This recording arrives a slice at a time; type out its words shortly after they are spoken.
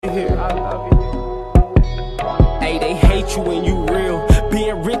it here. Hey, they hate you when you real.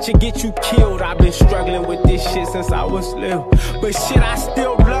 Being rich and get you killed. I've been struggling with this shit since I was little. But shit, I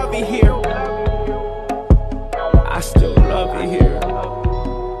still love it here. I still love it here.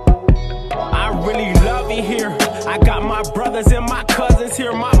 I really love it here. I got my brothers and my cousins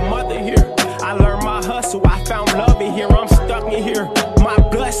here, my mother here. I learned my hustle, I found love in here. I'm stuck in here. My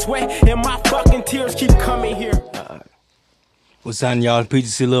blood, sweat, and my fucking tears keep coming here. What's happening, y'all?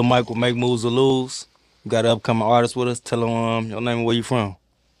 PGC Lil Mike will Make Moves or Lose. You got an upcoming artist with us. Tell them your name and where you from.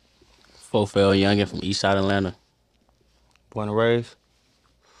 44lyoungn from East Side Atlanta. Born and raised?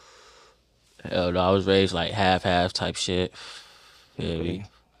 Hell no, I was raised like half type shit. Yeah.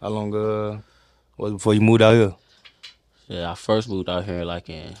 How long was it before you moved out here? Yeah, I first moved out here like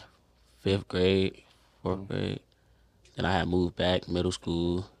in 5th grade, 4th grade. Then I had moved back, middle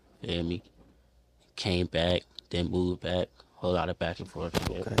school, feel me? Came back, then moved back. Whole lot of back and forth.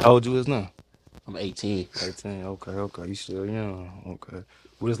 Okay. How old you is now? I'm 18. 18, okay. You still young, okay.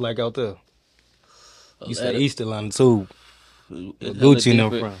 What it's like out there? You said East Atlanta too. Gucci and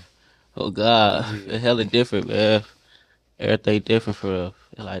them from. Oh God, it's hella different, man. Everything different for real.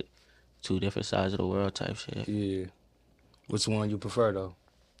 It's like 2 different sides of the world type shit. Yeah. Which one you prefer though?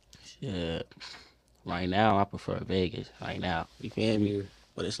 Yeah. Right now, I prefer Vegas. Right now, you feel me? Yeah.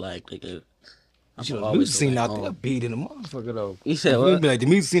 But it's like, nigga, The music scene out there big in the motherfucker though. You said what? Be like the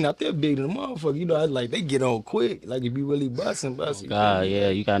music scene out there big in the motherfucker. You know, like they get on quick. Like if you really busting. Oh God, yeah,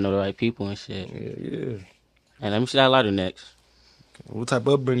 you gotta know the right people and shit. Yeah. And let me see that lighter next. Okay. What type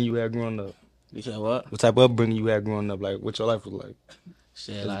of upbringing you had growing up? You said what? What type of upbringing you had growing up? Like what your life was like?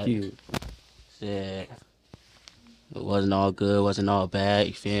 Shit, like shit. It wasn't all good, wasn't all bad.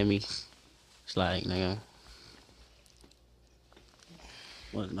 You feel me? It's like, nigga,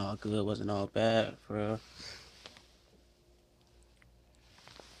 wasn't all good, wasn't all bad, for real.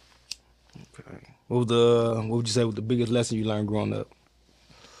 Okay. What would you say was the biggest lesson you learned growing up?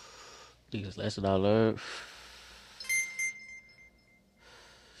 Biggest lesson I learned?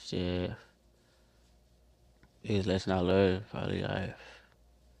 Shit. Biggest lesson I learned, probably like,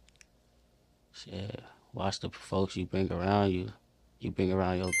 shit, watch the folks you bring around you. You bring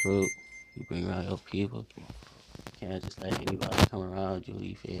around your group, you bring around your people. You can't just let anybody come around you,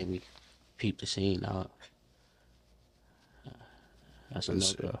 you feel me? Peep the scene out. That's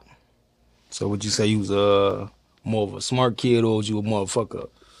another. So would you say you was more of a smart kid or was you a motherfucker?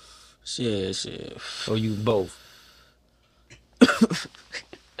 Shit. Or you both?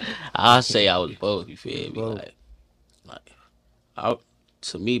 I say I was both, you feel me? Both.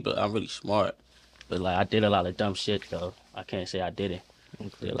 To me, but I'm really smart. But like I did a lot of dumb shit though. I can't say I didn't.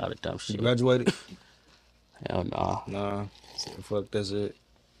 Okay. Did a lot of dumb shit. You graduated? Hell no. Nah. You said fuck that shit.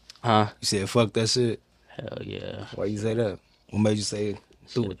 Huh? You said fuck that shit? Hell yeah. Why you say that? What made you say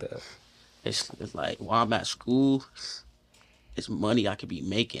through with that? It's like while I'm at school, it's money I could be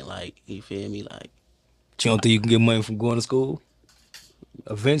making. Like, you feel me? Like, you don't think you can get money from going to school?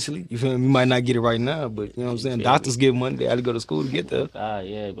 Eventually, you feel me? You might not get it right now, but you know what I'm saying? Doctors get money. They had to go to school to get there. God,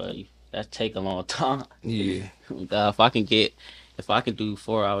 yeah, but that take a long time. Yeah. God, if I can do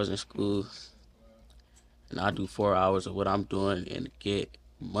 4 hours in school, and I do 4 hours of what I'm doing and get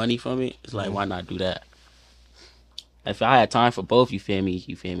money from it, it's like, why not do that? If I had time for both, you feel me?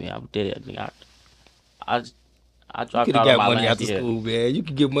 I did it. I dropped out of my money last after year. school, man. You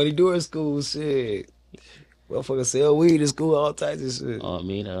could get money during school, shit. Motherfuckers sell weed in school, all types of shit. Oh,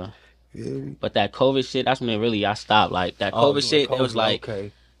 me though. Yeah. But that COVID shit, that's when I stopped. Like that COVID shit, it was like,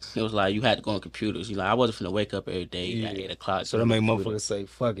 okay. It was like you had to go on computers. You know, I wasn't finna wake up every day at 8 o'clock. So that made motherfuckers say,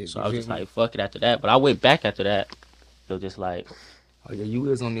 fuck it. So I was just like, fuck it after that. But I went back after that. So just like, oh yeah, you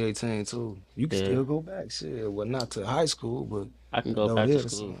is only 18 too. You can still go back, shit. Well, not to high school, but I can go back to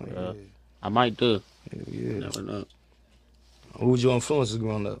school. I might do. Yeah. Never know. Who was your influences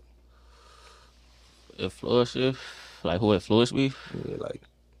growing up? Influences? Like who influenced me? Yeah, like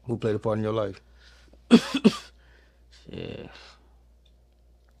who played a part in your life? Yeah.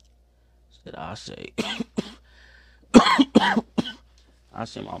 Did I say? I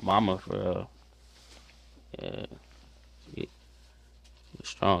say my mama for real. Yeah. She a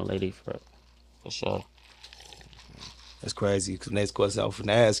strong lady for sure. That's crazy. Cause the next question I was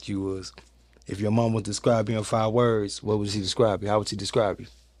gonna ask you was, if your mom would describe you in 5 words, what would she describe you? How would she describe you?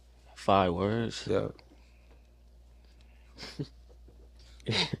 5 words? Yeah.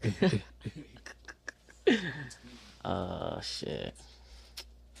 Shit.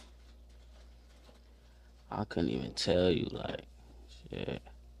 I couldn't even tell you, like, shit.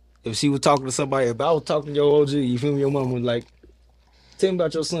 If she was talking to somebody, if I was talking to your OG, you feel me, your mom was like, tell me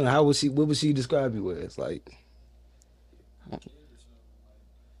about your son. What would she describe you as? Like,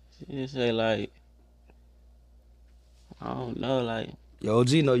 She say like, I don't know, like. Your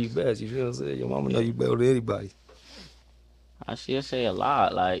OG know you best. You feel what I'm saying? Your mama know you better than anybody. She'll say a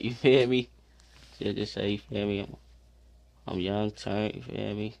lot, like, you feel me? She'll just say, you feel me? I'm young, turn, you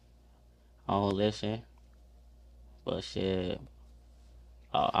feel me? I don't listen, but shit,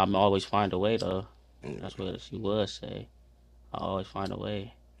 I'm always find a way though. That's what she would say. I always find a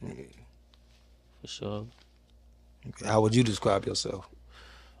way, for sure. How would you describe yourself?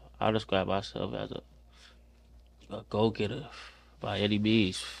 I describe myself as a go-getter by any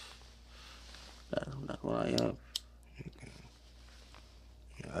means. That's what I am.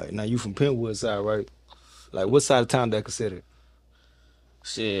 All right, now you from Penwood side, right? Like what side of town that considered?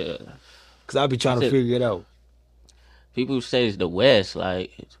 Shit, Cause I be trying to figure it out. people say it's the West,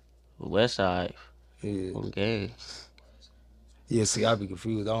 like the West Side. Yeah. Okay. Yeah, see, I be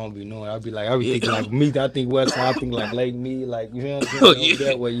confused. I don't be knowing. I be thinking like me. I think West Side. I think like Lake Me. Like you know what I'm saying?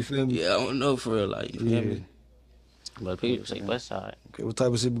 That way, you feel me? Yeah, I don't know for real, like you feel me? But people say West Side. Okay, what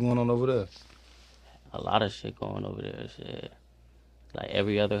type of shit be going on over there? A lot of shit going over there. Shit, like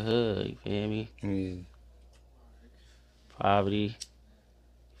every other hood. You feel me? Yeah. Poverty.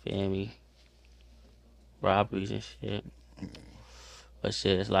 You feel me? Robberies and shit. But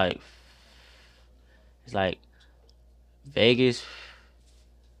shit, it's like Vegas.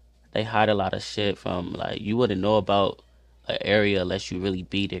 They hide a lot of shit from like you wouldn't know about an area unless you really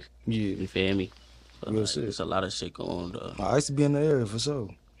be there. Yeah. You feel me? But, Real like, shit. there's a lot of shit going on though. I used to be in the area for sure.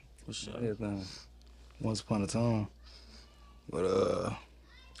 For sure. Everything. Once upon a time. But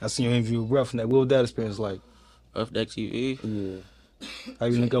I seen your interview with Ruff and that. What was that experience like? Rough Deck TV. Yeah. How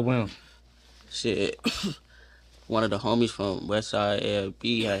you link up with him? Shit. One of the homies from Westside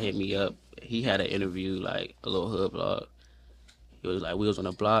AFB had hit me up. He had an interview, like a little hood blog. He was like, we was on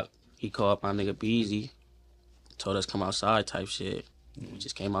the block. He called my nigga Beezy, told us come outside type shit. We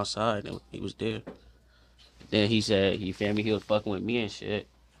just came outside and he was there. Then he said, you feel me, he was fucking with me and shit.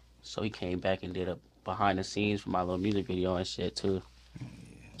 So he came back and did a behind the scenes for my little music video and shit too.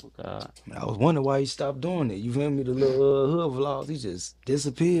 Oh God. I was wondering why he stopped doing it. You feel me? The little hood vlogs, he just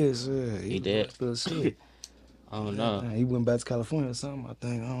disappears. He did. Shit. I don't know. He went back to California or something, I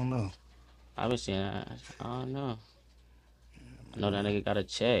think. I don't know. I was saying, I don't know. I know that nigga got a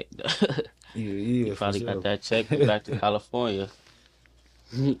check. Yeah, He probably got that check back to California.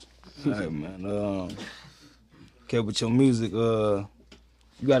 All right, man. Okay, with your music, you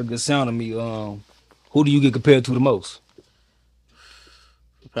got a good sound to me. Who do you get compared to the most?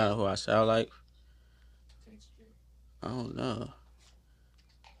 Depending on who I sound like. I don't know.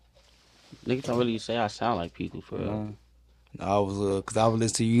 Niggas don't really say I sound like people for real. I was cause I was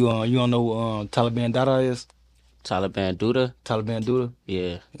listening to you. You don't know who Taliban Dada is? Taliban Duda? Taliban Duda?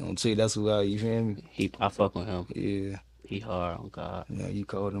 Yeah. You don't see that's who you feel me? I fuck with him. Yeah. He hard on God. Yeah, you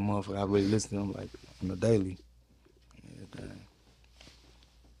cold him motherfucker. I really listen to him like on the daily. Yeah, dang.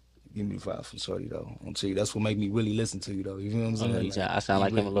 Give me the vibe from Shorty though. I'm tell you, that's what make me really listen to you though. You feel what I'm saying? I sound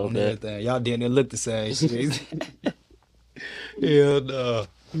like him a little bit. Everything. Y'all didn't look the same shit. Yeah, no.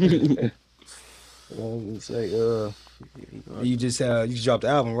 Say, you just dropped the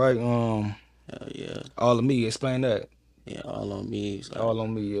album, right? Hell yeah. All of Me. Explain that. Yeah, all on me. It's like, All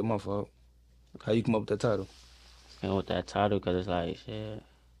on Me. Yeah, my fault. How you come up with that title? came with that title because it's like shit.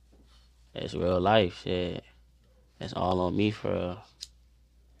 It's real life shit. It's all on me for real.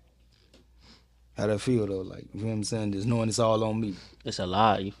 How that feel though? Like, you feel what I'm saying? Just knowing it's all on me. It's a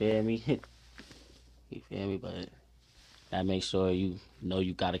lot, you feel me? You feel me? But that makes sure you know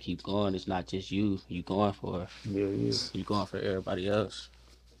you gotta keep going. It's not just you going for. Yeah. You going for everybody else.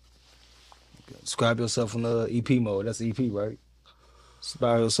 Describe yourself in the EP mode. That's the EP, right?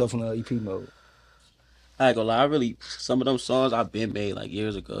 Describe yourself in the EP mode. I ain't gonna lie, some of them songs I've been made like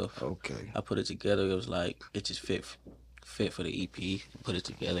years ago. Okay. I put it together, it was like, it just fit for the EP, put it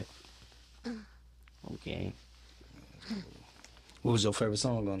together. Okay. What was your favorite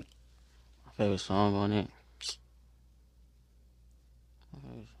song on it? My favorite song on it?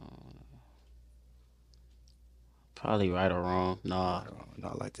 Probably Right or Wrong. Nah. No,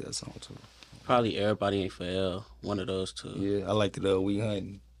 I liked that song too. Probably Everybody Ain't For L. One of those two. Yeah, I liked it. We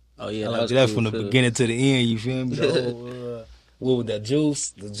Hunting. Oh yeah, I liked that cool from the beginning to the end. You feel me? The whole, what was that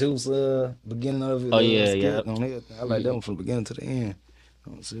Juice? The Juice beginning of it. Oh yeah. On everything. I like that one from the beginning to the end.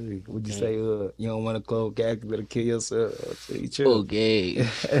 I'm serious. Would you say you don't want to close cat, you better kill yourself? Okay.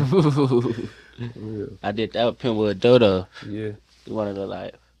 I did that with Penwood Dodo. Yeah. He wanted to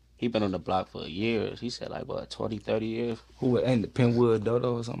like. He been on the block for years. He said like what 20, 30 years. Who ain't the Penwood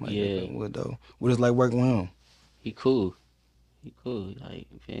Dodo or something like that? Penwood Dodo. What is like working with him? He cool. Like,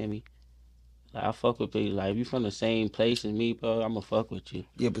 you feel me? Like I fuck with people. Like if you from the same place as me, bro, I'ma fuck with you.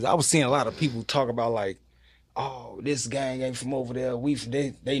 Yeah, but I was seeing a lot of people talk about like, oh, this gang ain't from over there.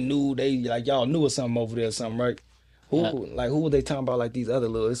 They knew they like y'all knew of something over there or something, right? Yeah. Who were they talking about like these other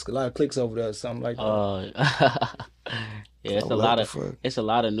little? It's a lot of cliques over there or something like that. Yeah, I was like, what the fuck? it's a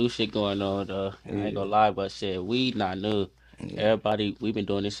lot of new shit going on though. I ain't Yeah. gonna lie, but shit, we not new. Yeah. Everybody, we've been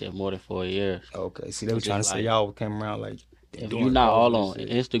doing this shit more than 4 years. Okay. See, they were It's trying to just say like y'all came around like if you doing not posts all and on shit.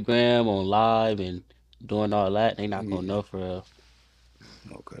 Instagram, on live, and doing all that, they not gonna Yeah. know for real.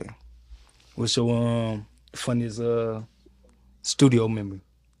 Okay. What's your funniest studio memory?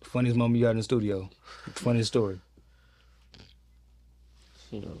 Funniest moment you got in the studio? Funniest story?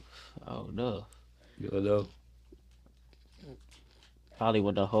 Shit, I don't know. You know? Probably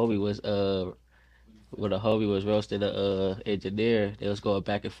when the Hobie was roasting the engineer, they was going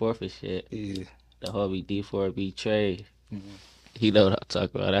back and forth and shit. Yeah. The Hobie D4B Trey. Mhm. He know what I'm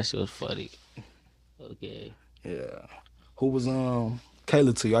talking about. That shit was funny. Okay. Yeah. Who was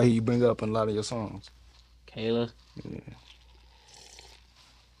Kayla to you? I hear you bring up in a lot of your songs. Kayla. Yeah.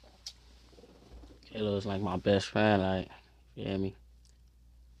 Kayla was like my best friend, like, you hear me?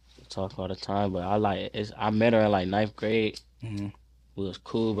 We talk all the time, but I met her in like ninth grade. Mm-hmm. We was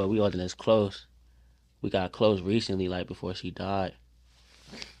cool, but we wasn't as close. We got close recently, like before she died.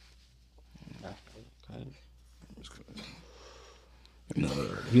 Okay.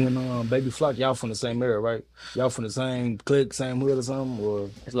 You and Baby Flock, y'all from the same area, right? Y'all from the same clique, same hood or something, or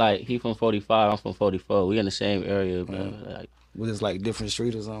It's like he from 45, I'm from 44. We in the same area, but like, was this like different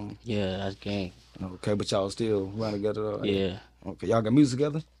street or something? yeah, that's gang. Okay, but y'all still run together though? Yeah. Okay, y'all got music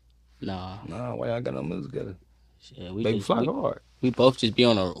together? Nah. Nah, why y'all got no music together? Shit, Baby Flock hard. we both just be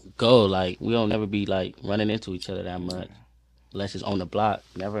on a go. Like we don't never be like running into each other that much, unless it's on the block.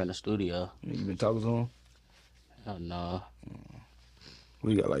 Never in the studio. You been talking to him? Hell no.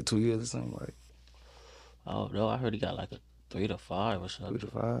 We got like 2 years or something, right? Oh no, I heard he got like a 3 to 5 or 3 something. to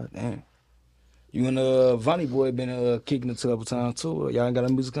 5, damn. You and Vonnie Boy been kicking it a couple times too. Y'all ain't got no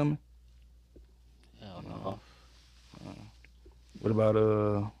music coming? Hell no. What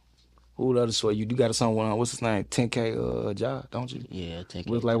about who the other swear you? You got a song with what's his name? 10K Ja, don't you? Yeah, 10K.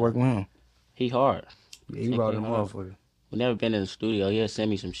 What's it like working with him? He hard. Yeah, he brought 10K him hard. motherfucker. We never been in the studio. He'll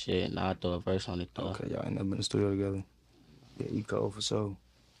send me some shit and I'll throw a verse on it though. Okay, y'all ain't never been in the studio together. Yeah, he cold for sure.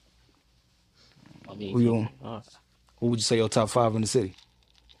 I mean, Who would you say your top 5 in the city?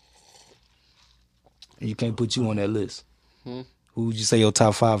 And you can't put you on that list. Hmm? Who would you say your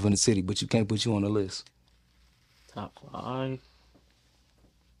top 5 in the city, but you can't put you on the list? Top 5?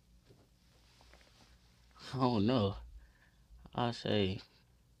 I don't know. I say,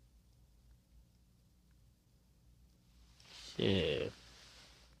 shit.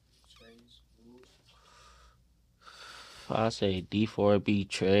 I say D4B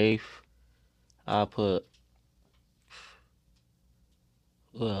Trey. I put,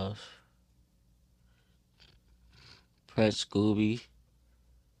 who else? Prince Scooby.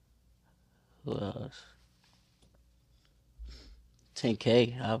 Who else?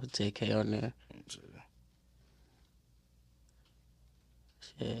 10K. I put 10K on there.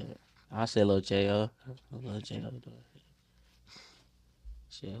 Shit. I say Lil J.O. Lil J.O. doing it.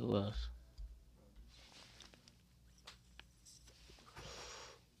 Shit, who else?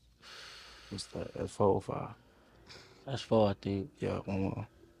 What's that? That's 4 or 5. That's 4, I think. Yeah, one more.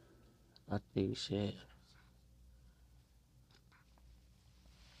 I think shit.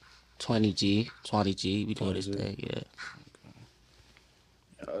 20G. We doing this 20G. thing, yeah.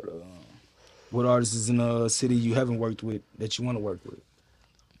 What artists is in a city you haven't worked with that you want to work with?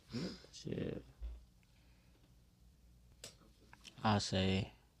 Shit. I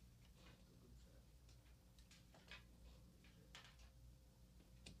say.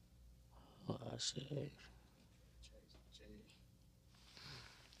 What I say?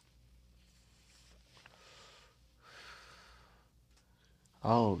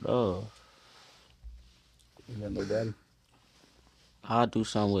 Oh no. You got no daddy? I'll do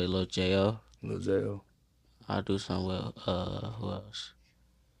something with Lil J.O. Lil J.O. I'll do something with who else?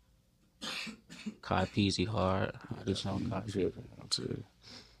 Kai Peasy hard. I'll do something with Kai Peasy. That's it.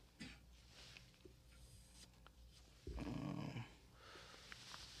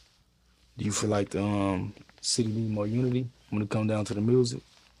 Do you feel like the city need more unity when it come down to the music?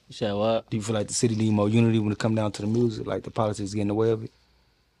 You said what? Do you feel like the city need more unity when it come down to the music? Like the politics get in the way of it?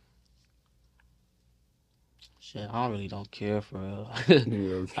 Shit, I really don't care for real.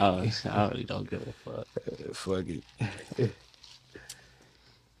 Yeah. I really don't give a fuck. Fuck it.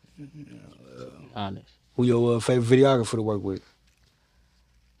 Honest. Who your favorite videographer to work with?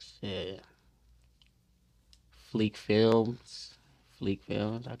 Shit. Fleek Films.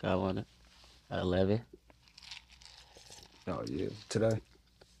 I got one. 11. Oh yeah, today.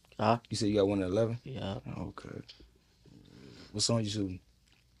 Huh? You said you got one at 11. Yeah. Okay. What song you shooting?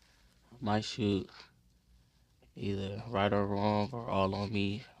 Might shoot either Right or Wrong or All on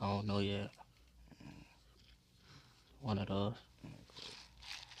Me. I don't know yet. One of those.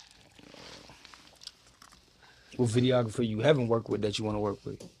 What videographer you haven't worked with that you want to work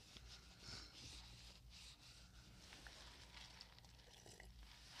with?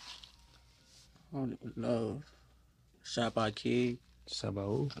 I don't even know. Shot by King. Shot by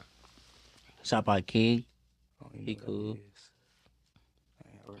who? Shot by King. I don't even He know who cool. that is. I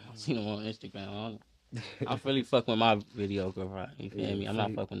ain't heard I of seen him on Instagram. him. I'm really fucking with my videographer. You feel Yeah, me? I'm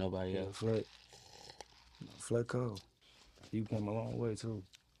not fucking with nobody Yeah, else. Flat cold. You came a long way too.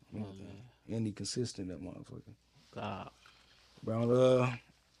 Oh, man. And he consistent, that motherfucker. God.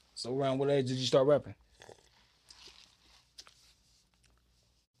 So around what age did you start rapping?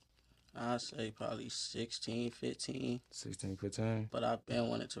 I'd say probably 16, 15. 16, 15. But I've been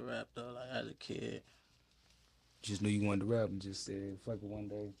wanting to rap though, like as a kid. Just knew you wanted to rap and just said, fuck it one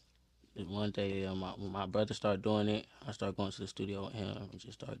day. Just one day, when my brother started doing it, I started going to the studio with him and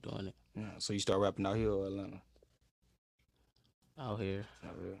just started doing it Yeah, so you start rapping out here or Atlanta? out here.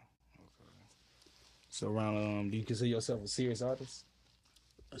 Out here. Okay. So around, do you consider yourself a serious artist?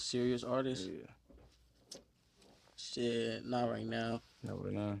 A serious artist? Yeah. Shit, not right now. Not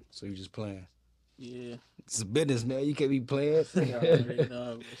right now. So you just playing? Yeah. It's a business, man. You can't be playing. I already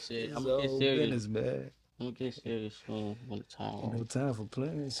know. Shit, It's I'm gonna get all serious. business, man. I'm gonna get serious soon when the time Ain't no right. time for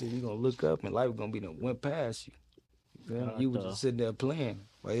playing. Shit, you gonna look up and life gonna be done went past you. You feel me? God, You was though. just sitting there playing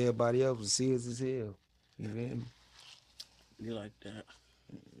while everybody else was serious as hell. You feel me? You like that?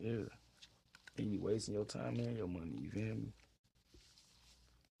 Yeah. And you wasting your time and your money. You feel me?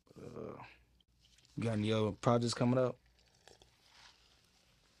 You got any other projects coming up?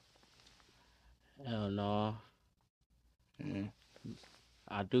 Hell no. Mm.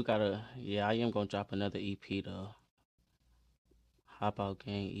 I do gotta. Yeah, I am gonna drop another EP though. Hop Out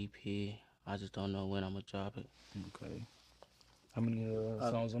Gang EP. I just don't know when I'm gonna drop it. Okay. How many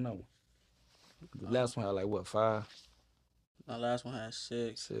songs on that one? The last one had like what, 5? My last one had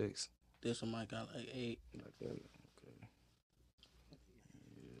 6. 6. This one might got like 8. Like that. Okay.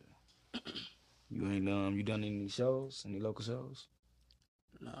 Yeah. You ain't you done any shows? Any local shows?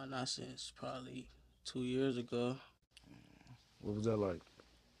 No, not since probably 2 years ago. What was that like?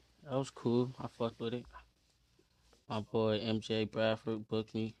 That was cool. I fucked with it. My boy MJ Bradford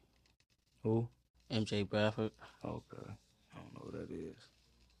booked me. Who? MJ Bradford. Okay. I don't know who that is.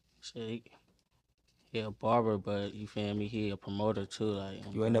 Shit, he a barber, but you feel me? He a promoter too. Like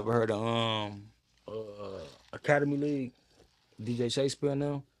You ain't never heard of Academy League, DJ Shakespeare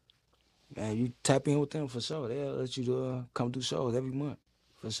now? Man, you tap in with them for sure. They'll let you come do shows every month.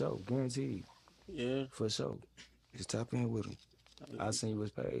 For sure. Guaranteed. Yeah. For sure. Just tap in with them. I'll send you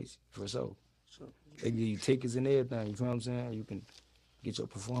his page. For sure. So, They give you tickets and everything. You feel what I'm saying? You can get your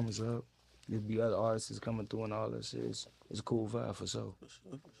performance up. There'll be other artists coming through and all that shit. It's a cool vibe for sure.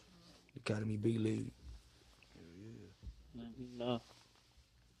 Academy B League. let me know.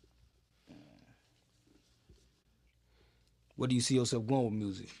 Where do you see yourself going with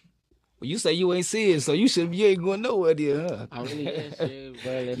music? Well, you say you ain't see it, so you ain't going nowhere there, huh? I really is serious,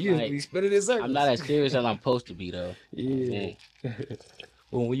 but it's You like be spinning in circles. I'm not as serious as I'm supposed to be though. Yeah.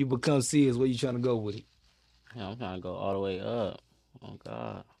 Well, when you become serious, where you trying to go with it? Yeah, I'm trying to go all the way up. Oh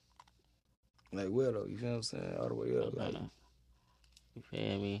God. Like where though? You feel what I'm saying? All the way up. Like, You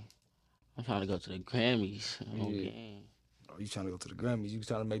feel me? I'm trying to go to the Grammys. Yeah. Okay. oh, you trying to go to the Grammys? You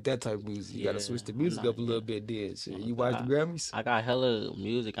trying to make that type of music? You Yeah, gotta switch the I'm music not- up a little yeah. bit, then. Shit. Oh, You watch the God. Grammys? I got hella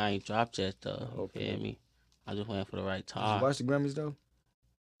music I ain't dropped yet though. You Okay. feel me? I just waiting for the right Did you time. watch the Grammys though?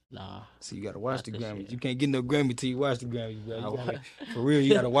 Nah. See, you gotta watch Watch the this Grammys. shit. You can't get no Grammy till you watch the Grammys, bro. I You gotta, wa- for real,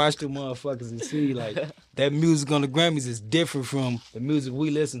 you gotta watch the motherfuckers and see like that music on the Grammys is different from the music we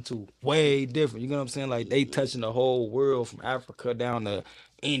listen to. Way different. You know what I'm saying? Like they touching the whole world from Africa down to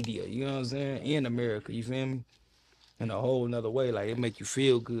India. You know what I'm saying? In America. You feel me? In a whole nother way. Like it make you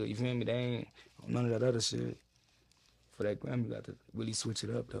feel good. You feel me? They ain't none of that other shit. For that Grammy, you got to really switch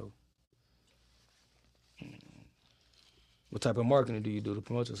it up though. What type of marketing do you do to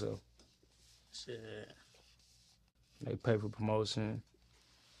promote yourself? Shit. They pay for promotion.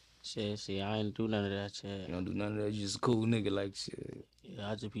 Shit, see, I ain't do none of that You shit. don't do none of that. You just a cool nigga like shit. Yeah,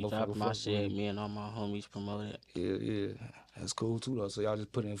 I just be Motherfucker dropping my fuck shit. with Me and all my homies promote it. Yeah. That's cool too though. So y'all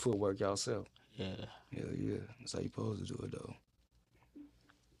just put in footwork yourself. Yeah. Yeah. That's how you supposed to do it though.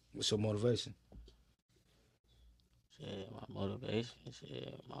 What's your motivation? Shit, my motivation.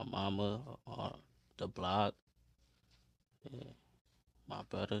 Shit, my mama, the block. Yeah, my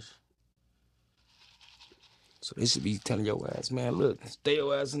brothers. So they should be telling your ass, man, look, stay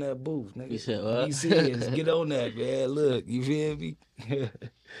your ass in that booth, nigga. You said what? Be serious, get on that, man. Look, you feel me? For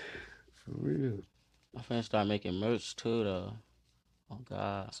real. I'm finna start making merch too, though. Oh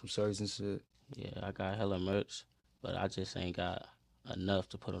God. Some shirts and shit. Yeah, I got hella merch, but I just ain't got enough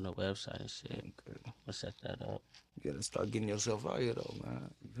to put on the website and shit. Okay. I'm gonna set that up. You gotta start getting yourself out here though,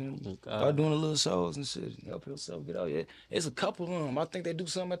 man. You feel me? Oh, God. Start doing the little shows and shit. Help yourself get out here. It's a couple of them. I think they do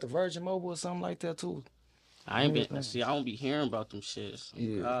something at the Virgin Mobile or something like that too. I ain't been. See, I don't be hearing about them shits. Oh,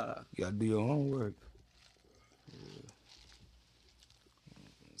 Yeah. God. You gotta do your homework. Yeah.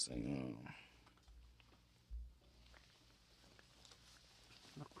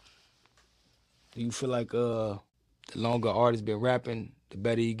 Do you feel like the longer artist been rapping, the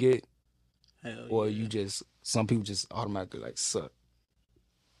better he get? Hell Or yeah. you just, some people just automatically like suck?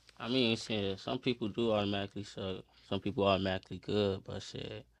 I mean, shit, some people do automatically suck. Some people automatically good, but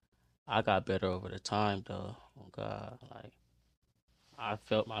shit, I got better over the time, though. Oh, God. Like, I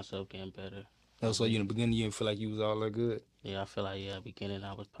felt myself getting better. Oh, so you in the beginning, you didn't feel like you was all that good? Yeah, I feel like, yeah, beginning,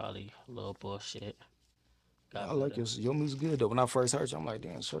 I was probably a little bullshit. I like your music good, though. When I first heard you, I'm like,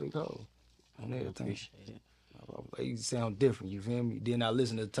 damn, shorty cold. I appreciate it. Like, you sound different, you feel me? Then I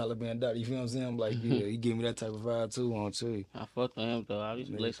listen to Taliban Dot, you feel what I'm saying? I'm like, yeah, he gave me that type of vibe, too, on too. I fucked with him, though. I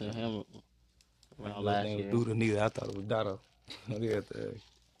used to listen to him around last year. Buddha neither. I thought it was Dada.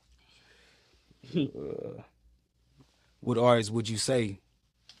 What artists would you say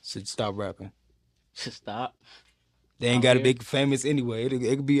should stop rapping? Should stop? They ain't got to be famous anyway.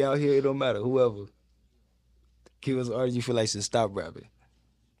 It could be out here. It don't matter. Whoever. Give us artists you feel like should stop rapping.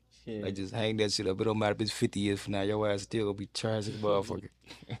 Shit. Like just hang that shit up. It don't matter if it's 50 years from now. Your ass still gonna be trash as a motherfucker.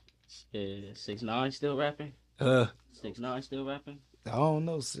 Shit. 6ix9ine still rapping? 6ix9ine still rapping? I don't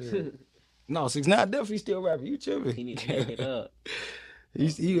know, sir. No, 6ix9ine definitely still rapping. You tripping? He need to hang it up.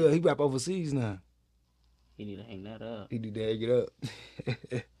 He rap overseas now. He need to hang that up. He need to hang it up.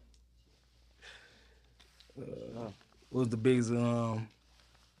 What was the biggest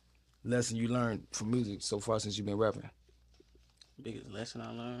lesson you learned from music so far since you've been rapping? Biggest lesson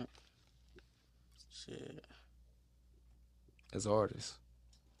I learned? Shit. As an artist.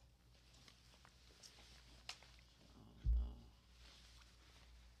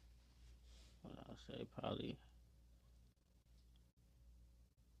 What I'll say, probably.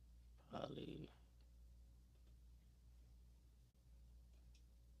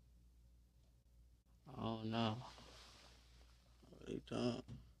 I don't know. I really don't.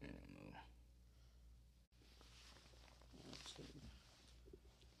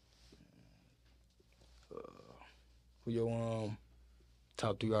 Who your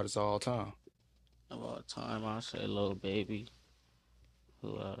top 3 artists of all time? Of all time, I'll say Lil Baby.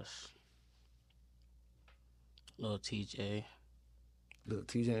 Who else? Lil TJ. Lil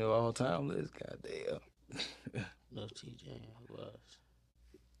TJ of all time list? Goddamn. Lil TJ. Who else?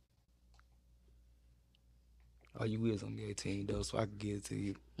 Oh, you is on the 18 though, so I can give it to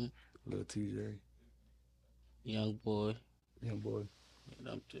you. Lil TJ. Young Boy. Young Boy.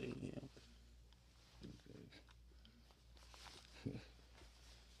 Yeah, them two, yeah.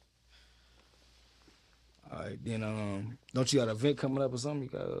 All right, then don't you got an event coming up or something? You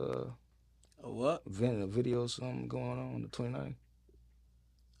got A what? event, a video or something going on the 29th?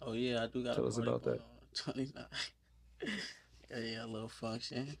 Oh yeah, I do got Tell a us party about going that. on 29. Yeah, a little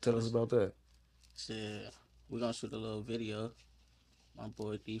function. Tell us about that. Shit, we gonna shoot a little video. My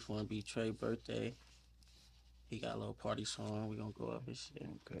boy D4B Trey birthday. He got a little party song. We gonna go up and shit.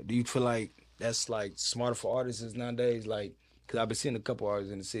 Okay. Do you feel like that's like smarter for artists nowadays? Like, cause I've been seeing a couple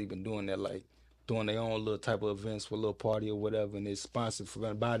artists in the city been doing that, like doing their own little type of events for a little party or whatever, and it's sponsored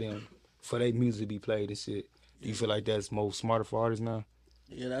by them for their music to be played and shit. Do you feel like that's more smarter for artists now?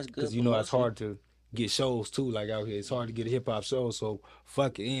 Yeah, that's good. Cause you know it's hard to get shows too, like out here. It's hard to get a hip hop show, so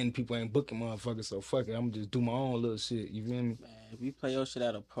fuck it. And people ain't booking motherfuckers, so fuck it. I'm just do my own little shit. You feel me? Man, if you play your shit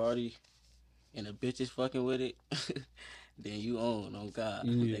at a party and the bitch is fucking with it, then you own, oh God.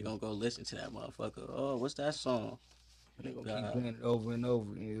 Yeah. They gonna go listen to that motherfucker. Oh, what's that song? They gonna keep playing it over and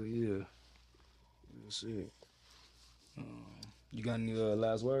over. Yeah. That's it. You got any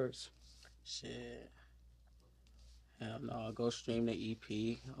last words? Shit. Hell no, go stream the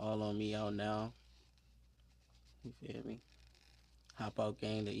EP. All on me out now. You feel me? Hop Out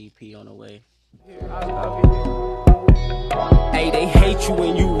Gang, the EP on the way. Hey, they hate you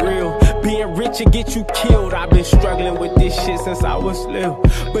when you real. Being rich and get you killed. I've been struggling with this shit since I was little.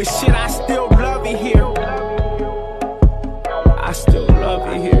 But shit, I still love it here. I still love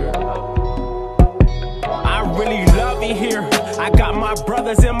it here. I really love it here. I got my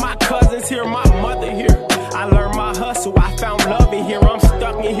brothers and my cousins here, my mother here. I learned my hustle, I found love in here. I'm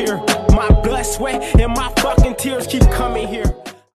stuck in here. My blood, sweat, and my fucking tears keep coming here.